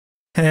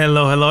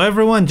Hello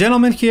everyone,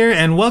 Gentleman here,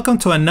 and welcome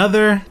to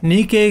another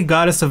Nikke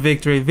Goddess of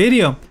Victory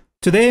video.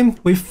 Today,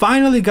 we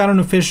finally got an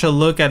official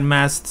look at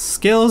Mast's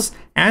skills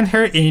and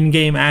her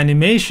in-game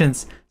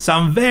animations, so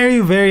I'm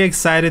very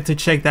excited to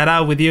check that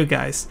out with you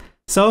guys.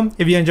 So,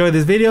 if you enjoyed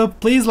this video,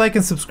 please like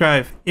and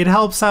subscribe. It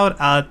helps out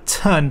a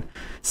ton.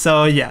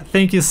 So yeah,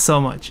 thank you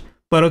so much.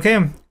 But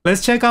okay,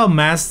 let's check out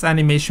Mast's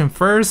animation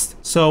first,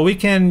 so we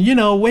can,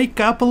 wake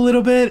up a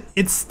little bit.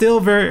 It's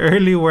still very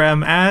early where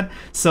I'm at,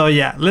 so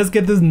yeah, let's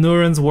get these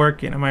neurons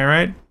working, am I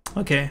right?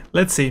 Okay,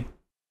 let's see.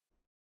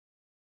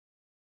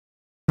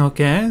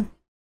 Okay.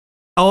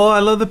 Oh, I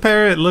love the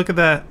parrot, look at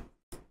that.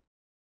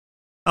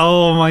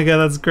 Oh my god,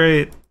 that's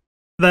great.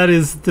 That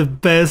is the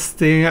best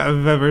thing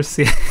I've ever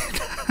seen.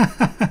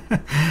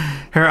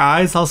 Her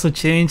eyes also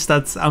changed,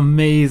 that's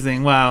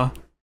amazing, wow.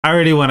 I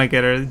already want to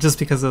get her just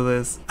because of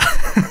this.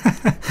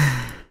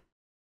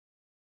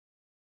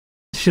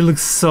 She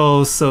looks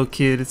so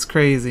cute, it's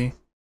crazy.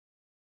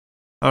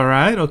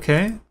 Alright,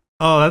 okay.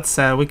 Oh, that's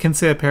sad. We can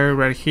see a parrot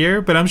right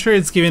here, but I'm sure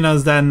it's giving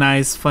us that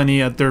nice, funny,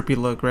 derpy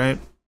look, right?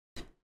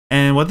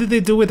 And what did they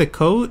do with the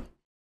coat?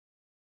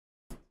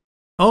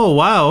 Oh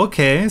wow,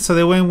 okay. So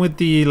they went with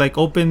the like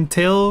open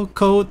tail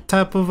coat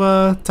type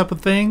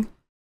of thing.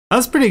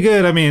 That's pretty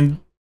good. I mean,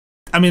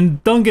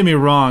 don't get me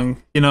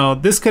wrong,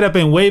 this could have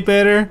been way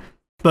better,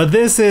 but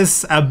this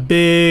is a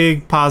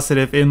big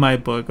positive in my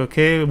book,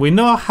 okay? We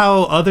know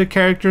how other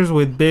characters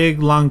with big,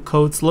 long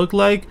coats look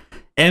like,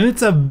 and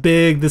it's a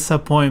big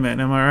disappointment,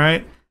 am I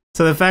right?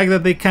 So the fact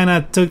that they kind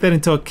of took that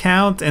into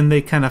account and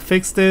they kind of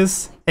fixed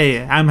this,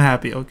 hey, I'm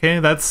happy, okay?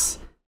 That's,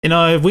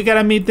 if we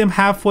gotta meet them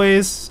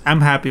halfway,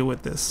 I'm happy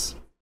with this.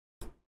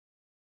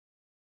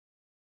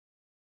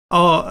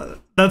 Oh,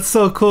 that's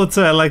so cool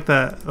too, I like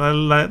that. I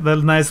like that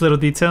nice little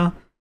detail.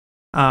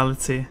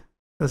 Let's see.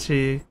 Does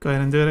she go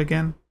ahead and do it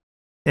again?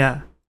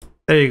 Yeah.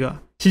 There you go.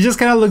 She just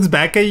kind of looks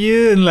back at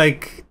you and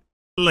like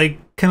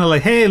kind of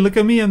like, hey, look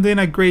at me, I'm doing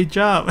a great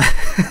job.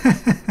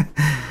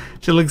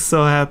 She looks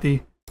so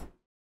happy.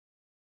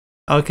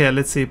 Okay,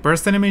 let's see.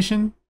 Burst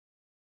animation.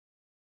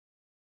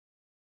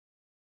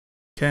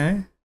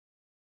 Okay.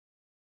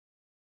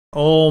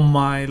 Oh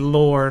my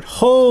lord.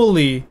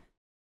 Holy.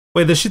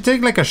 Wait, does she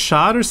take like a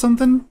shot or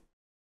something?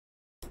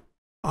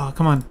 Oh,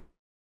 come on.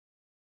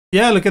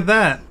 Yeah, look at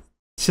that.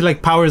 She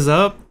like powers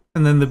up,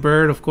 and then the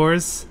bird, of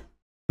course.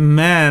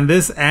 Man,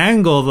 this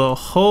angle though,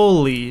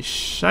 holy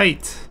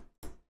shite.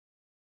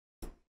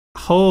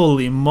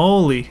 Holy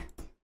moly.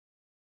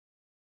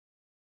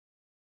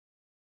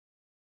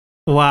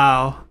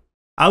 Wow.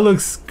 That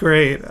looks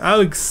great. That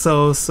looks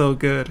so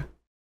good.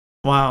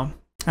 Wow.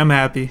 I'm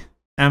happy.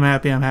 I'm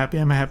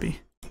happy.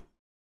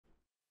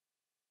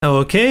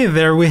 Okay,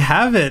 there we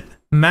have it.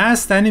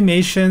 Mast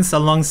animations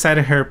alongside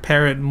her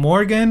parrot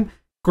Morgan.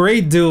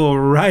 Great duo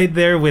right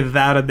there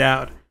without a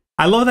doubt.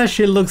 I love that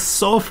she looks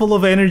so full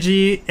of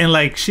energy and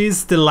like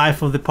she's the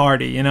life of the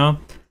party,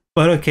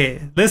 But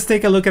okay, let's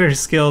take a look at her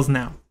skills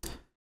now.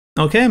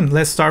 Okay,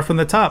 let's start from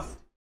the top.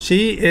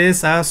 She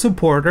is a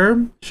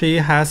supporter. She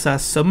has a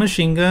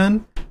submachine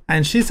gun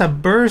and she's a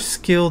burst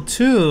skill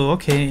too.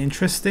 Okay,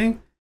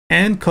 interesting.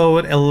 And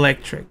code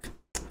electric.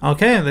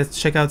 Okay,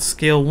 let's check out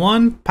skill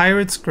 1,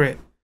 Pirate's Crit.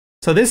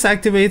 So this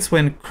activates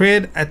when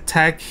crit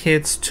attack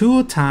hits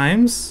 2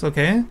 times,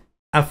 okay,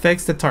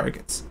 affects the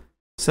targets.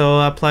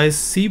 So applies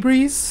Sea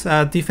Breeze,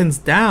 defense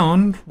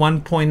down,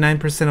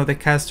 1.9% of the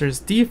caster's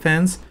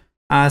defense,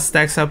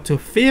 stacks up to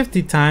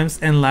 50 times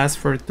and lasts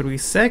for 3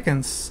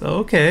 seconds.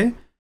 Okay.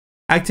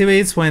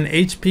 Activates when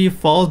HP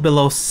falls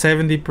below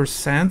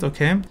 70%,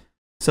 okay.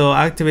 So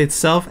activates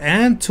self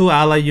and 2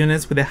 ally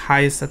units with the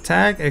highest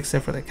attack,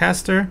 except for the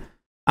caster.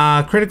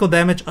 Critical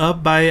damage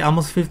up by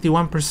almost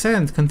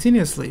 51%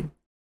 continuously.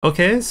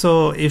 Okay,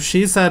 so if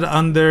she's at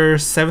under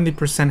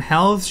 70%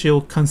 health, she'll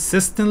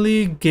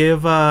consistently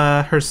give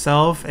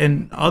herself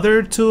and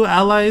other 2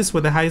 allies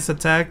with the highest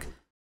attack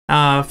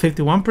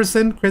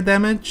 51% crit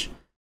damage.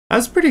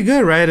 That's pretty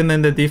good, right? And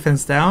then the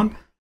defense down.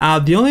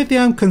 The only thing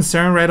I'm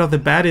concerned right off the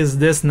bat is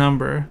this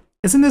number.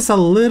 Isn't this a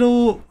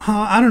little,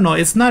 I don't know,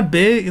 it's not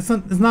big, it's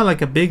not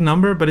like a big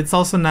number, but it's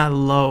also not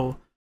low.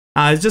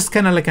 It's just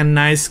kind of like a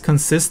nice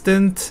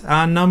consistent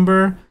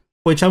number,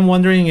 which I'm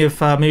wondering if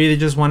maybe they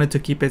just wanted to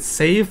keep it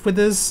safe with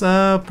this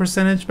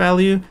percentage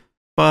value.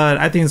 But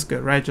I think it's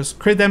good, right? Just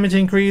crit damage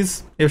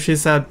increase if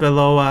she's at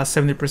below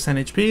 70%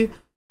 HP.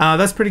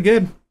 That's pretty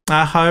good.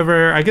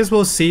 However, I guess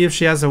we'll see if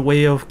she has a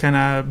way of kind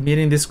of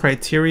meeting this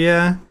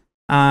criteria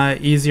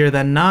easier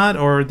than not,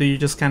 or do you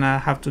just kind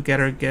of have to get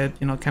her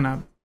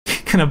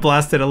kind of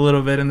blasted a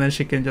little bit and then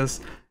she can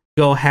just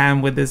go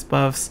ham with these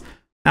buffs.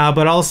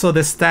 But also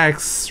the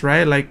stacks,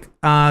 right? Like,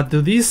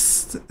 do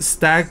these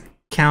stack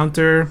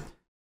counter,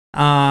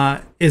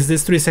 is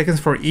this 3 seconds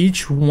for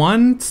each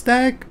one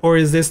stack, or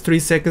is this 3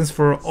 seconds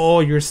for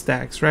all your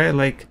stacks, right?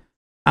 Like,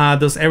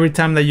 does every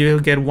time that you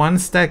get 1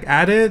 stack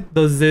added,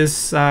 does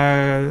this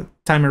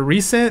timer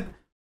reset,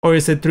 or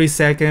is it 3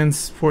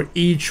 seconds for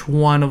each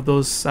one of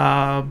those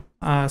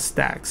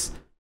stacks?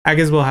 I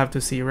guess we'll have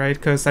to see, right?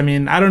 Because I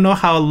don't know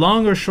how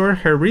long or short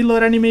her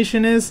reload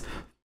animation is,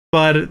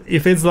 But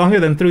if it's longer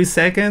than 3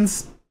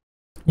 seconds,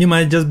 you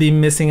might just be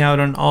missing out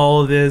on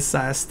all this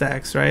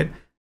stacks, right?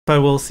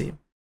 But we'll see.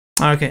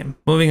 Okay,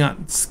 moving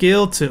on.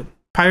 Skill 2,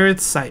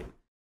 Pirate's Sight.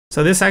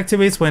 So this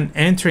activates when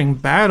entering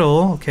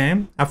battle,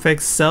 okay?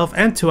 Affects self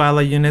and 2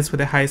 ally units with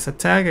the highest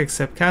attack,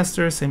 except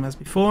caster, same as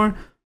before.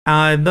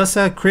 It does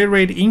a crit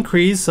rate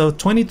increase of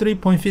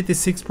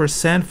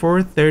 23.56%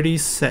 for 30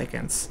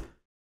 seconds.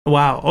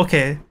 Wow,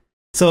 okay.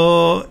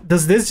 So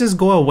does this just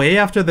go away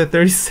after the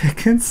 30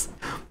 seconds?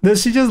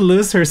 Does she just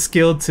lose her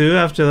skill too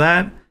after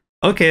that?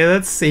 Okay,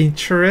 that's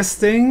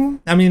interesting.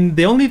 I mean,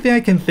 the only thing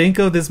I can think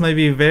of this might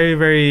be very,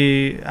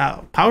 very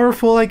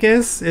powerful, I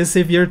guess, is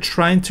if you're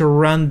trying to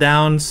run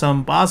down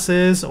some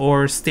bosses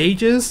or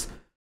stages.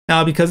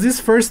 Now, because these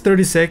first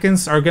 30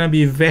 seconds are going to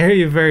be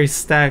very, very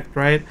stacked,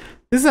 right?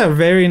 This is a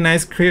very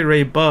nice crit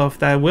rate buff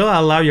that will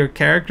allow your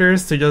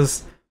characters to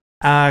just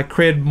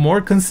crit more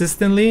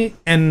consistently,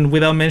 and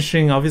without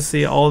mentioning,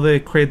 obviously, all the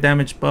crit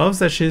damage buffs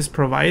that she's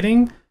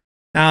providing.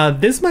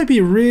 This might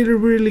be really,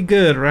 really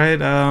good, right?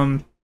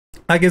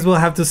 I guess we'll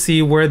have to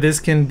see where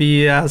this can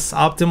be as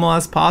optimal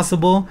as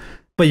possible.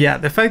 But yeah,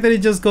 the fact that it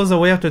just goes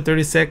away after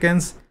 30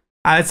 seconds,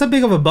 it's a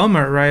big of a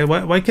bummer, right?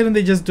 Why couldn't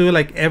they just do it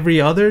like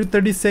every other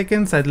 30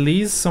 seconds at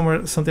least,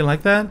 something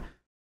like that?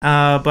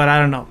 But I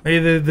don't know.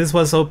 Maybe this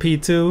was OP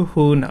too.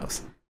 Who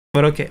knows?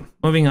 But okay,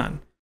 moving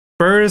on.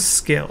 First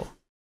skill.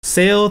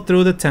 Sail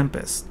Through the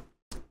Tempest.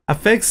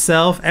 Affects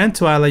self and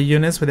 2 ally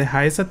units with the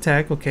highest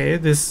attack. Okay,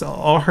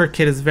 all her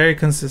kit is very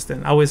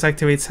consistent. Always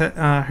activates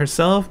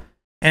herself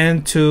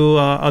and 2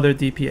 other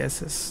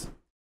DPSs.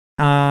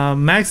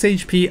 Max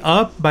HP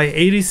up by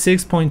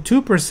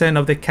 86.2%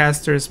 of the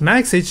caster's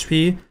max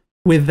HP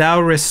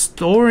without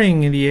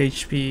restoring the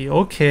HP.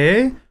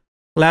 Okay.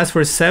 Lasts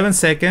for 7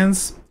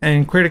 seconds,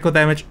 and critical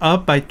damage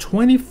up by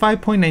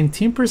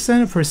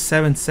 25.19% for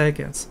 7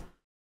 seconds.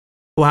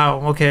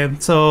 Wow, okay,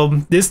 so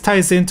this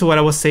ties into what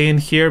I was saying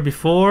here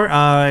before.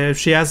 If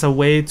she has a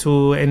way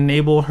to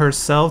enable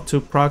herself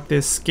to proc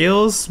these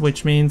skills,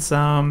 which means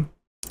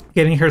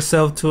getting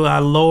herself to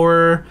a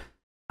lower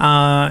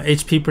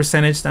HP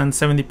percentage than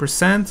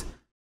 70%.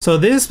 So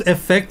this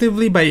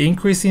effectively, by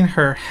increasing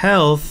her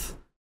health,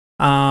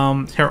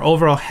 her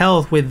overall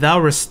health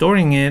without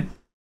restoring it,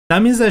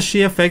 that means that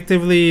she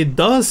effectively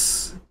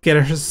does get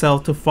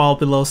herself to fall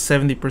below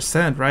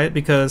 70%, right?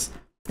 Because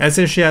let's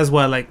say she has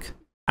what, like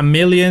 1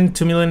 million,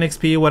 2 million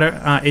XP, whatever,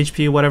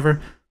 HP, whatever.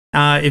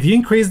 If you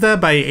increase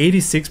that by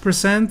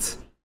 86%,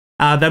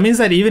 that means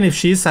that even if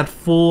she's at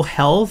full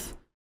health,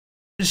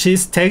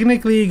 she's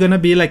technically gonna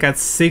be like at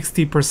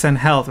 60%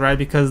 health, right?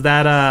 Because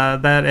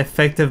that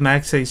effective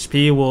max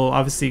HP will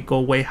obviously go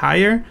way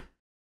higher.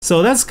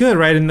 So that's good,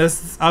 right? And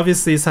this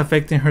obviously is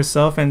affecting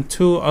herself and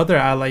 2 other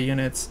ally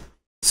units.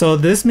 So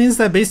this means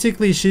that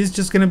basically she's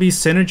just going to be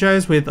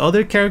synergized with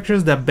other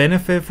characters that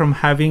benefit from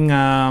having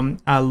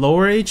a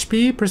lower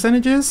HP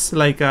percentages.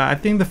 Like I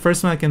think the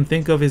first one I can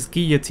think of is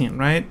Guillotine,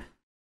 right?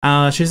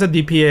 She's a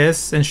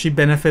DPS and she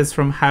benefits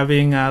from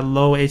having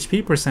low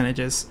HP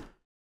percentages.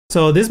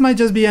 So this might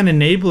just be an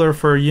enabler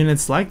for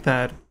units like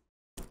that.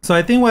 So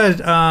I think what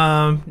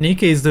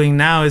Nikke is doing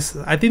now is,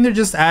 I think they're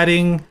just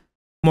adding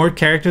more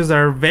characters that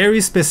are very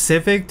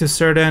specific to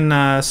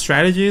certain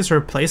strategies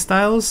or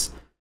playstyles,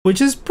 which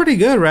is pretty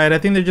good, right? I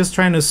think they're just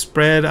trying to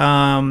spread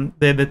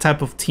the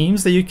type of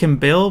teams that you can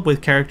build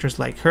with characters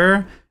like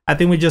her. I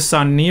think we just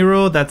saw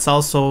Nero, that's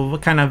also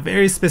kind of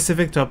very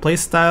specific to a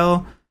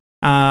playstyle.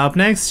 Up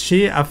next,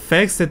 she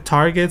affects the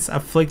targets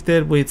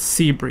afflicted with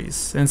Sea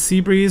Breeze. And Sea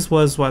Breeze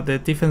was what, the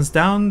defense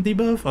down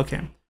debuff?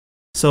 Okay.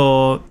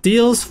 So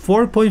deals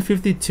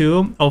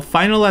 4.52 of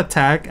final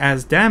attack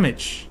as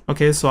damage.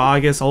 Okay, so I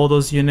guess all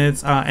those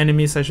units,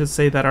 enemies I should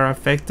say, that are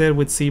affected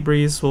with Sea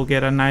Breeze will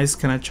get a nice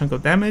kind of chunk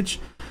of damage.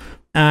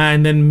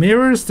 And then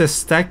mirrors the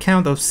stack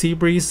count of Sea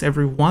Breeze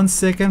every 1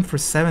 second for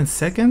 7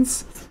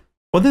 seconds.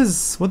 What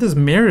does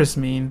mirrors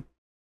mean?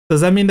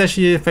 Does that mean that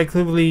she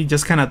effectively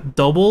just kind of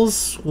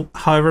doubles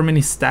however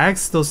many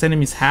stacks those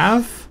enemies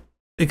have?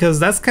 Because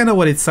that's kind of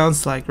what it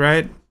sounds like,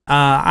 right?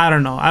 I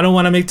don't know. I don't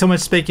want to make too much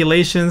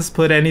speculations,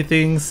 put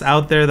anything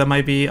out there that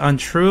might be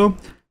untrue.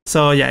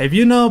 So yeah, if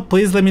you know,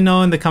 please let me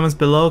know in the comments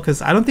below,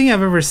 because I don't think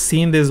I've ever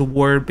seen this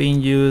word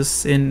being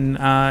used in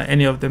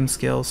any of them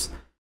skills.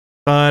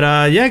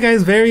 But yeah,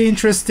 guys, very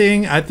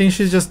interesting. I think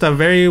she's just a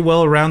very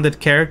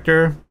well-rounded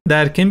character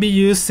that can be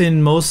used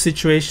in most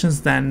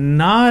situations that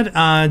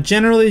not.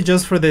 Generally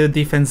just for the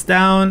defense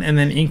down and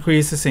then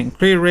increases in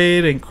crit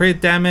rate and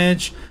crit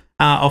damage.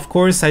 Of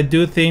course, I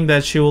do think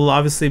that she will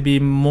obviously be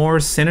more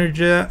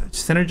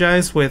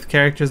synergized with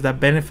characters that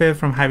benefit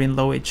from having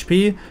low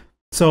HP.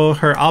 So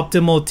her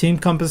optimal team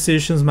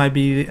compositions might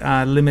be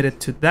limited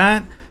to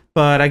that,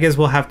 but I guess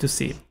we'll have to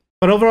see.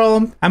 But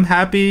overall, I'm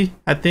happy.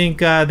 I think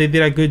they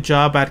did a good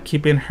job at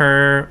keeping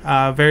her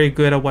very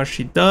good at what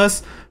she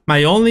does.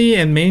 My only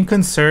and main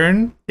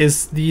concern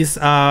is these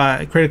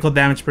critical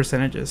damage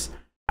percentages.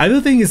 I do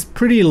think it's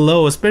pretty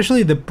low,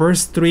 especially the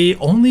burst 3,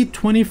 only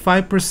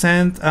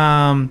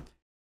 25%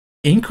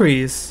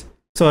 increase.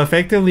 So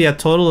effectively a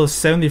total of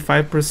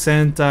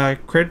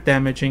 75% crit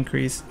damage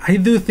increase. I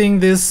do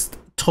think this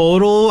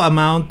total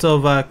amount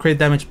of crit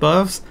damage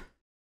buffs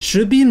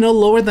should be no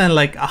lower than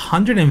like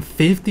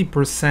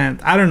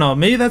 150%. I don't know,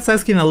 maybe that's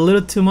asking a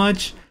little too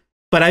much,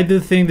 but I do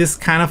think this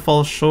kind of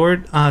falls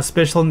short,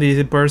 especially in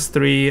the burst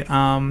 3.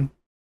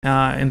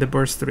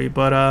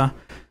 But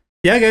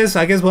yeah, guys,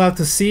 I guess we'll have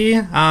to see.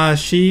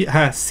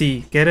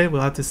 Get it?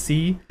 We'll have to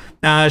see.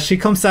 She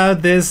comes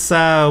out this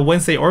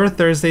Wednesday or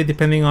Thursday,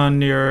 depending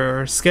on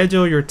your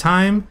schedule, your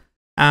time.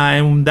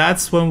 And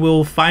that's when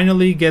we'll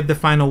finally get the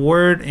final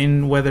word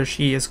in whether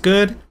she is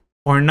good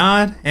or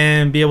not,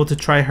 and be able to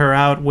try her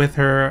out with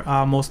her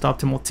most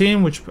optimal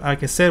team, which,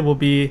 like I said, will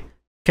be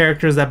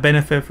characters that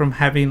benefit from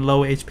having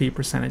low HP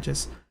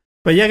percentages.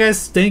 But yeah,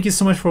 guys, thank you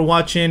so much for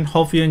watching.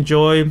 Hope you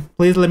enjoy.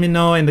 Please let me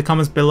know in the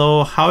comments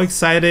below how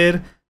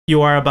excited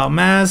you are about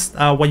Mast,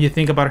 what you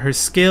think about her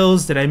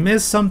skills. Did I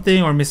miss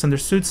something or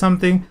misunderstood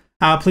something?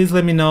 Please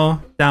let me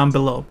know down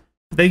below.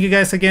 Thank you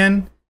guys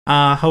again.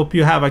 Hope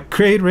you have a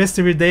great rest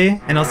of your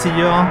day, and I'll see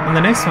you all on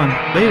the next one.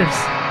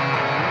 Laters.